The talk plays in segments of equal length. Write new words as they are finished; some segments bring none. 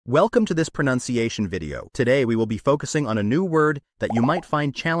Welcome to this pronunciation video. Today we will be focusing on a new word that you might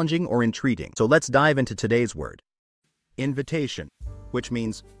find challenging or intriguing. So let's dive into today's word. Invitation, which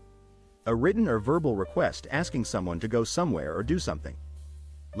means a written or verbal request asking someone to go somewhere or do something.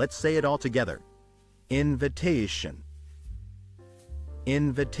 Let's say it all together. Invitation.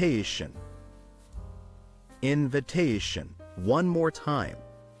 Invitation. Invitation. One more time.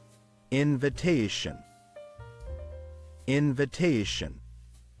 Invitation. Invitation.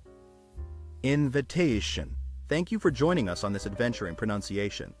 Invitation. Thank you for joining us on this adventure in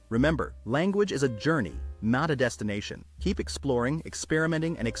pronunciation. Remember, language is a journey, not a destination. Keep exploring,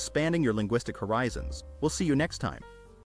 experimenting, and expanding your linguistic horizons. We'll see you next time.